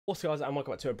What's up, guys, and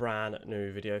welcome back to a brand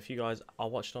new video. If you guys are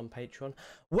watching on Patreon,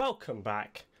 welcome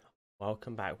back.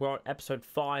 Welcome back. We're on episode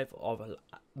 5 of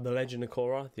The Legend of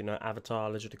Korra. You know, Avatar,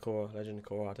 Legend of Korra, Legend of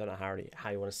Korra. I don't know how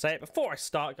you want to say it. Before I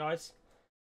start, guys,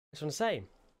 I just want to say, if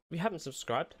you haven't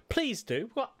subscribed, please do.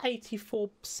 We've got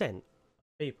 84% of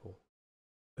people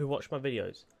who watch my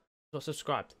videos not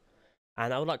subscribed.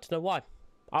 And I would like to know why.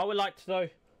 I would like to know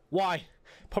why.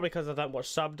 Probably because I don't watch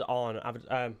subbed on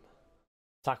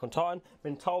Attack on Titan.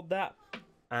 Been told that,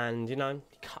 and you know,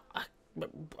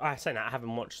 I say that I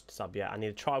haven't watched sub yet. I need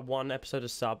to try one episode of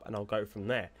sub, and I'll go from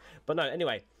there. But no,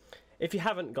 anyway, if you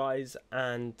haven't, guys,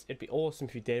 and it'd be awesome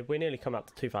if you did. We're nearly coming up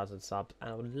to 2,000 subs,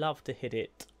 and I would love to hit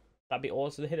it. That'd be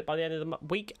awesome to hit it by the end of the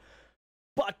week.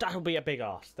 But that'll be a big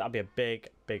ask. That'll be a big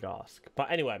ask. But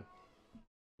anyway,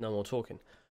 no more talking.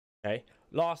 Okay,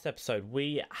 last episode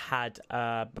we had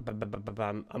a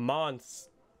man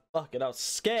fucking out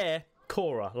scare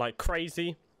Korra like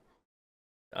crazy.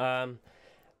 It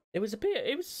was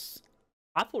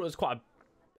I thought it was quite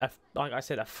like I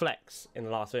said, a flex in the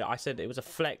last video. I said it was a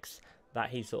flex that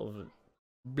he sort of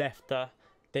left her,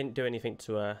 didn't do anything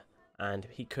to her, and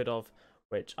he could have,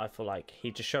 which I feel like he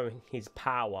just showing his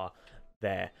power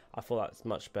there. I thought that's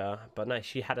much better, but no,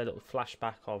 she had a little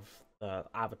flashback of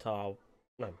Avatar,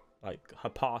 no, like her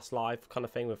past life kind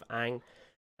of thing with Aang,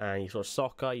 and you saw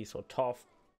Sokka, you saw Toph.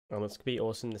 And it's going to be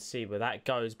awesome to see where that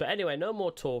goes. But anyway, no more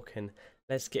talking.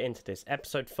 Let's get into this.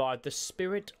 Episode 5, The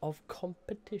Spirit of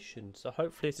Competition. So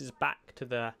hopefully this is back to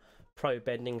the pro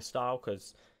bending style.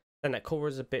 Because then that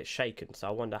Korra's a bit shaken. So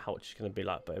I wonder how it's going to be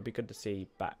like. But it'd be good to see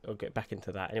back or get back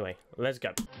into that. Anyway, let's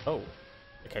go. Oh,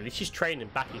 okay. At least she's training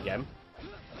back again.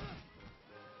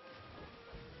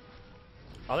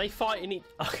 Are they fighting each...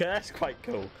 Okay, that's quite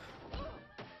cool.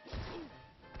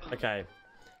 Okay.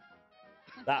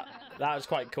 That was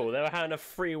quite cool. They were having a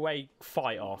three-way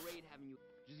fight off.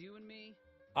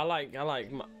 I like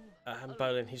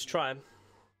Bolin. He's trying.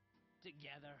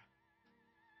 Together.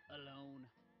 Alone.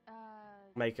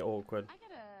 Make it awkward. I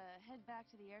gotta head back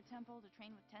to the air temple to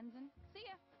train with Tenzin. See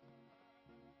ya.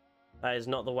 That is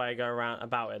not the way I go around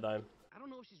about it though. I don't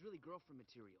know if she's really girlfriend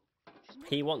material.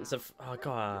 He wants a. Oh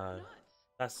god.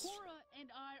 That's. Korra and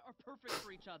I are perfect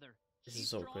for each other. This She's is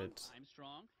strong, awkward. I'm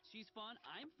strong. She's fun.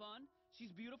 I'm fun.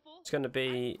 She's beautiful. It's gonna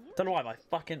be. Don't know why, but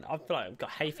I feel like I've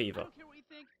got hay fever.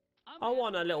 I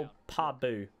want a little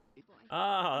pabu.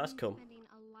 Ah, that's cool. Spending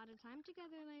a lot of time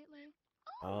together lately.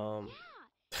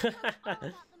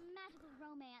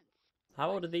 How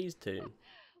old are these two?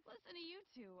 Listen to you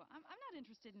two. I'm not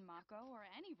interested in Mako or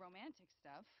any romantic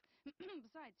stuff.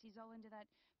 Besides, he's all into that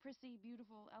prissy,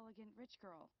 beautiful, elegant, rich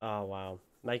girl. Oh wow,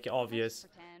 make it obvious.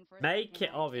 For a Make second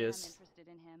it I'm obvious. interested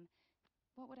in him.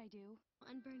 What would I do?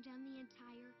 And burned down the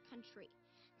entire country.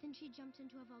 Then she jumped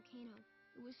into a volcano.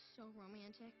 It was so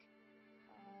romantic.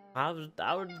 How would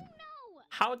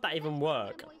that even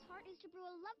work? A boy's heart is to brew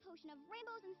a love potion of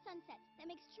rainbows and sunsets that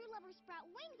makes true lovers sprout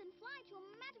wings and fly to a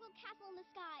magical castle in the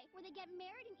sky where they get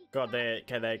married and eat. God,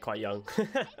 they're quite young.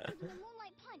 The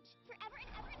moonlight punch forever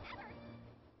and ever and ever.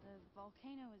 The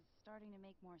volcano is starting to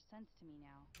make more sense to me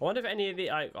now. I wonder if any of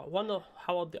the. I wonder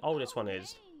how old the oldest one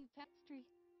is. Hey, tapestry.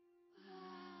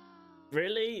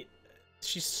 Really?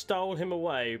 She stole him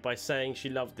away by saying she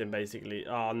loved him, basically.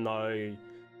 Oh no,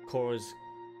 Korra's.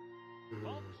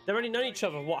 They've only known each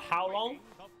other what? How long?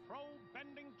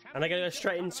 And they're gonna go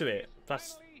straight into it.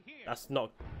 That's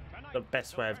not the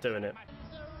best way of doing it.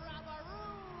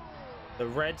 The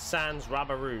Red Sands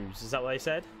Rabaroos. Is that what they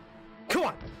said? Come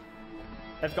on!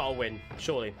 They've got to win,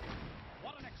 surely.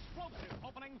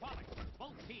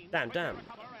 Damn.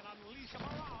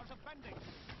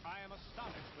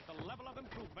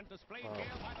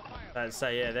 Let's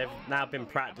say, yeah, they've now been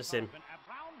practicing.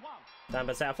 Damn,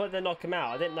 but I thought they'd knock him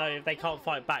out. I didn't know if they can't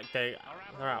fight back, they're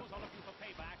out.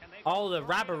 Oh, the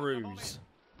Rabaroos.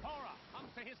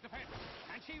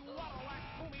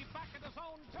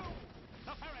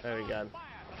 There we go.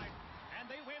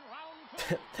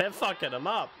 They're fucking them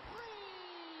up.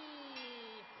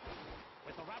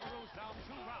 With the Rabaroos down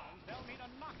 2 rounds, they'll need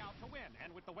a knockout to win.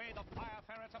 And with the way the Fire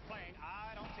Ferrets are playing,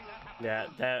 I don't see that happening.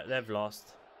 Yeah, they've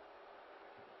lost.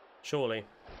 Surely.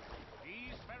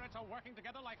 These ferrets are working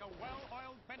together like a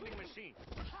well-oiled bending machine.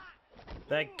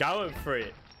 They're going for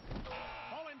it.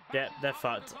 Yeah, they're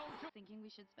fucked. Thinking we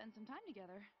should spend some time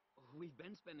together. We've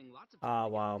been spending lots of time. Oh,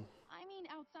 wow. I mean,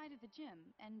 outside of the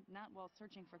gym, and not while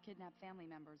searching for kidnapped family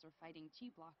members or fighting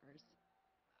chi blockers.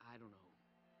 I don't know.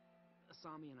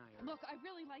 Asami and I are... Look, I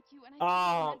really like you, and I think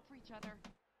Oh. we're meant for each other.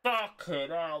 Fucking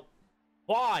hell.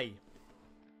 Why?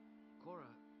 Korra,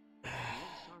 I'm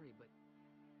really sorry, but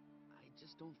I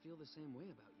just don't feel the same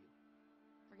way about you.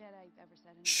 forget I ever said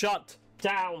anything. Shut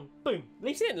down. Boom. At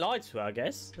least he didn't lie to her, I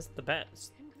guess. That's the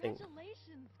best thing.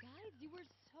 Congratulations, guys. You were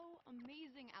so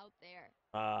amazing out there.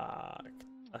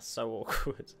 That's so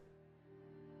awkward.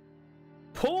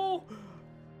 Poor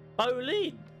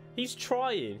Bolin. He's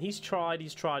trying. He's tried,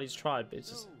 but it's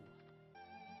just...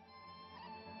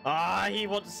 he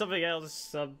wants something else.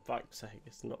 For fuck's sake,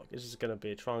 it's not. It's just gonna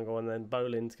be a triangle, and then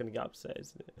Bolin's gonna get upset,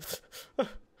 isn't it?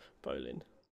 Bolin.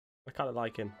 I kind of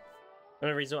like him. The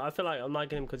only reason I feel like I'm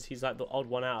liking him because he's like the odd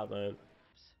one out of them.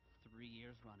 3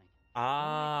 years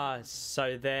running.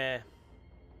 So they're...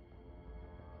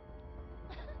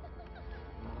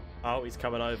 Oh, he's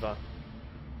coming over.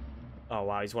 Oh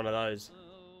wow, he's one of those.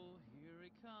 Oh, here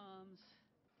he comes.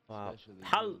 Wow. Especially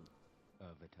How... you,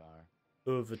 Avatar.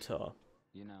 Avatar.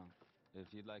 You know,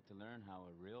 if you'd like to learn how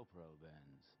a real pro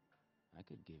bends, I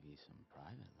could give you some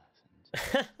private lessons.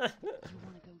 You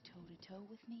want to go toe-to-toe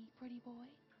with me, pretty boy?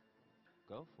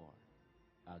 Go for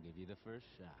it. I'll give you the first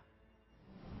shot.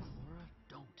 Korra,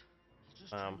 don't. He's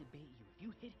just trying to bait you. If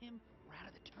you hit him, we're out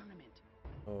of the tournament.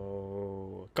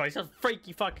 Oh, God, he's got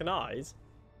freaky fucking eyes.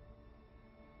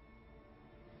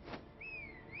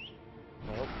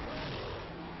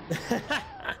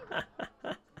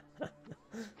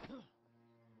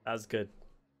 That was good.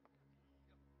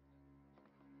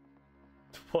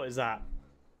 What is that?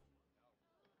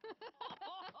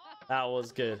 That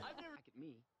was good. Back at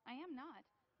me. I am not.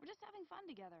 We're just having fun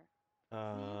together.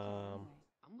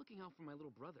 I'm looking out for my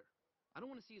little brother. I don't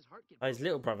want to see his heart get Oh, his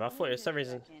little brother. I thought it was some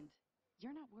reason.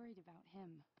 You're not worried about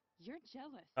him. You're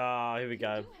jealous. Here we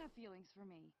go. You do have feelings for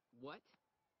me. What?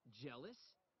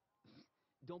 Jealous?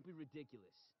 Don't be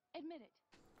ridiculous. Admit it.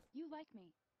 You like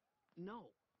me.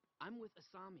 No, I'm with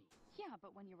Asami. Yeah,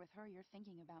 but when you're with her, you're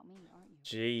thinking about me, aren't you?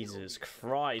 Jesus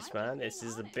Christ, man. This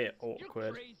is a bit awkward.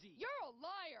 You're crazy. You're a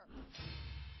liar!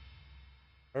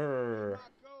 Urgh.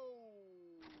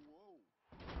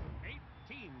 8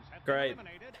 teams have been Great.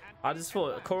 eliminated and I just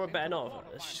thought Korra better not.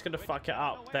 She's gonna fuck it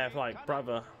up. They're like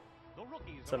brother. the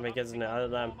rookies are Something, about to isn't it? pick I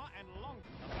don't know. Korra and Long.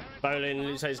 Bolin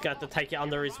looks like he's gonna have to take it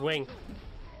under his wing.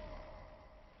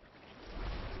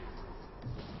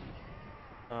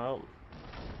 Oh.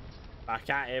 Back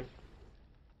at him.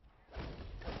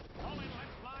 Bolin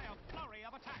lets fly a flurry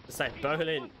of attacks. Let's say He's a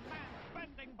Bolin. one-man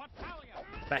bending battalion.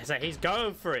 Better say he's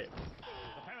going for it. The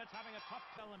Pirates having a tough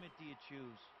element do you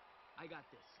choose? I got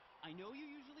this. I know you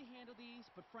usually handle these,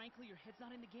 but frankly, your head's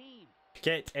not in the game.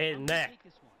 Get I'm in gonna there. take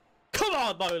this one. Come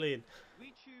on, Bolin.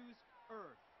 We choose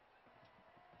Earth.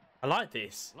 I like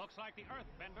this. Looks like the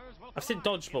Earthbenders will I've seen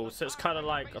survive in dodgeball, the so it's kind of final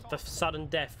like face-off. the sudden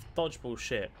death dodgeball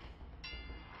shit.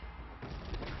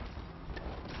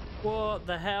 What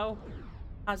the hell?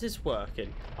 How's this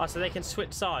working? Oh, so they can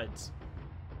switch sides.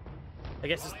 I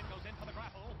guess it's... Bolin goes in for the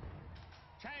grapple.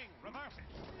 Chang reverses.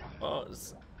 Oh,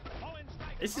 it's... Bolin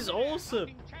strikes This from is the air, awesome.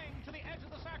 knocking Chang to the edge of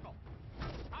the circle.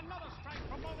 Another strike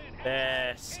from Bolin.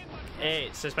 Yes.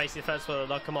 It's just basically the first one to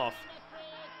knock him off.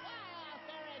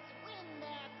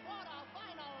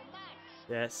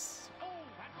 Yes. Oh,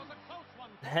 that was a close one.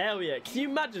 Hell yeah. Can you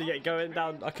imagine it going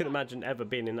down? I couldn't imagine ever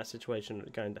being in that situation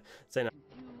going down. Saying that.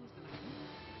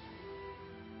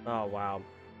 Oh, wow.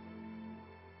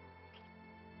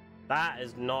 That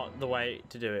is not the way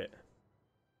to do it.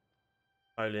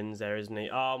 Bolin's there, isn't he?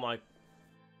 Oh, my...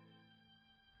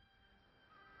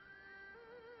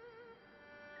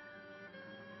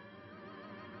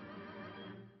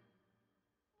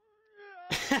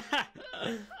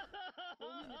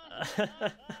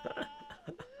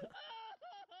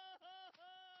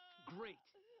 Great.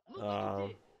 Look what you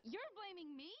did. You're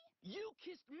blaming me? You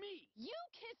kissed me. You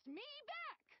kissed me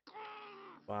back!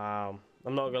 Wow.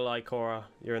 I'm not gonna lie, Korra.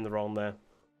 You're in the wrong there.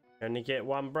 You only get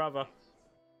one brother.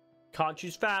 Can't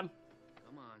choose fam.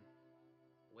 Come on.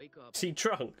 Wake up. See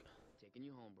drunk. Taking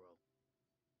you home,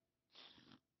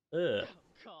 bro. Ugh.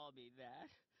 Don't call me that.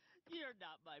 You're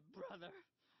not my brother.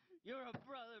 You're a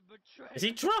brother betrayer. Is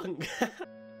he drunk?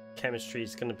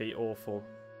 Chemistry's gonna be awful.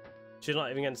 She's not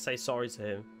even gonna say sorry to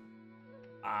him.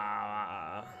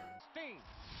 Sting.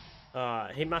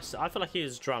 He must. I feel like he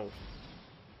was drunk.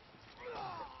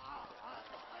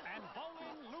 And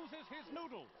Bolin loses his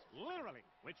noodles, literally.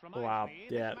 Which reminds Wow, me,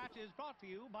 yeah. this match is brought to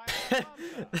you by our sponsor,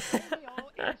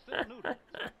 Flamio Instant Noodles.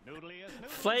 Noodliest noodles in the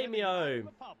Flamio. United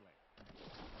Republic.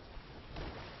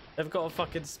 They've got a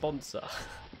fucking sponsor.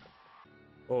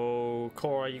 Oh,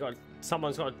 Korra, you got.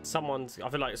 Someone's. I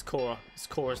feel like it's Korra. It's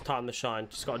Korra's time to shine.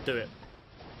 Just gotta do it.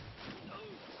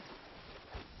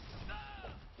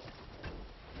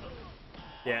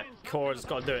 Yeah, Korra's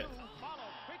gotta do it. Followed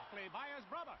quickly by his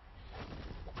brother.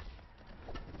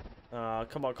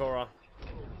 Come on, Korra.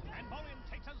 And Bolin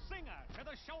takes a zinger to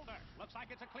the shoulder. Looks like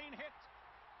it's a clean hit.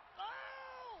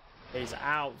 He's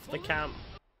out for the count.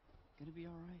 Gonna be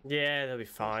alright. Yeah, they'll be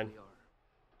fine. We are.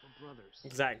 We're brothers.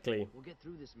 Exactly. We'll get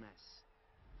through this mess.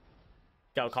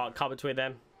 Go, can't cut between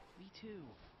them. Me too.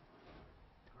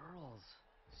 Girls.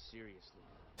 Seriously.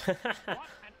 What an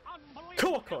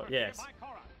unbelievable Korra, effort here yes. by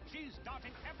Korra. She's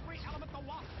darting every element the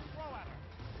Wasp can throw at her.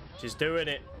 She's doing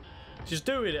it. She's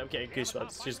doing it. I'm getting The Avatar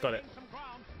goosebumps. She's got it. finally gained some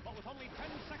ground, but with only 10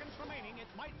 seconds remaining, it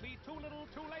might be too little,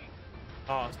 too late.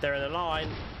 Oh, they're in the line.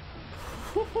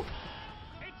 It's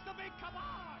the big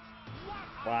Kabosh! What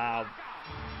a Wow. knockout!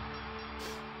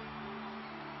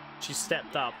 She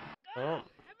stepped up. Oh.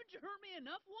 Haven't you hurt me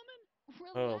enough, woman?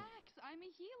 Relax, I'm a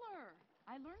healer.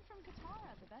 I learned from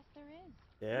Katara, the best there is.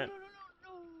 Yeah. No.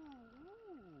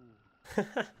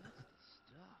 Stuff.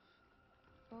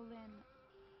 Bolin,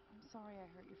 I'm sorry I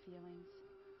hurt your feelings.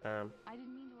 I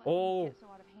didn't mean to let Oh. things get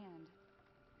so out of hand.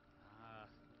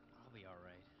 I'll be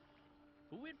alright.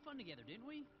 But we had fun together, didn't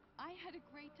we? I had a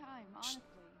great time, honestly.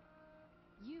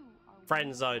 You are Friend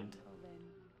wonderful, zoned.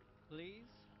 Bolin. Please,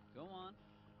 go on.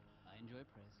 I enjoy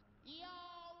praise.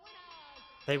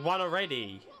 They won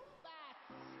already.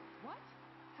 What?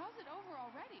 How's it over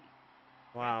already?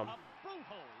 Wow. A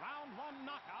brutal round one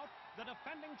knockout. The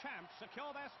defending champs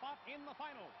secure their spot in the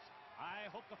finals. I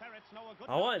hope the Ferrets know a good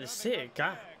I wanted to doctor see it,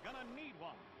 because guy. they're gonna need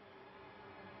one.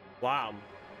 Wow.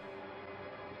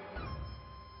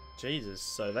 Jesus.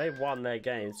 So they won their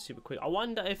game super quick. I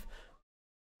wonder if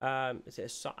is it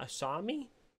Asami?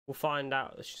 We'll find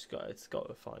out. It's got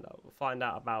to find out. We'll find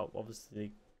out about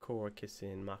obviously Korra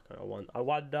kissing Mako. I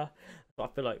wonder, but I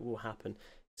feel like it will happen.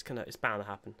 It's bound to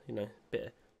happen. You know,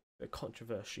 bit of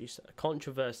controversy. I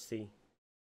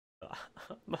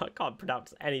can't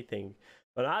pronounce anything.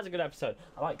 But that was a good episode.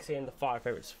 I like seeing the Fire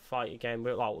Favorites fight again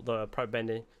with like the pro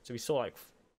bending. So we saw like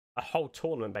a whole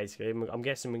tournament basically. I'm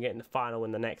guessing we're getting the final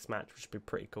in the next match, which would be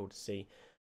pretty cool to see.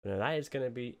 But no, that is going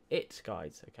to be it,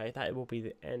 guys. Okay, that will be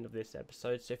the end of this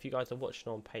episode. So if you guys are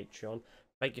watching on Patreon,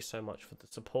 thank you so much for the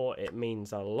support. It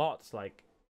means a lot. Like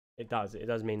it does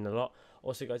mean a lot.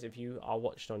 Also, guys, if you are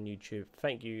watching on YouTube,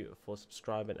 thank you for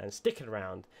subscribing and sticking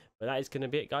around. But that is going to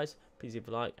be it, guys. Please leave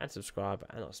a like and subscribe,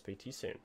 and I'll speak to you soon.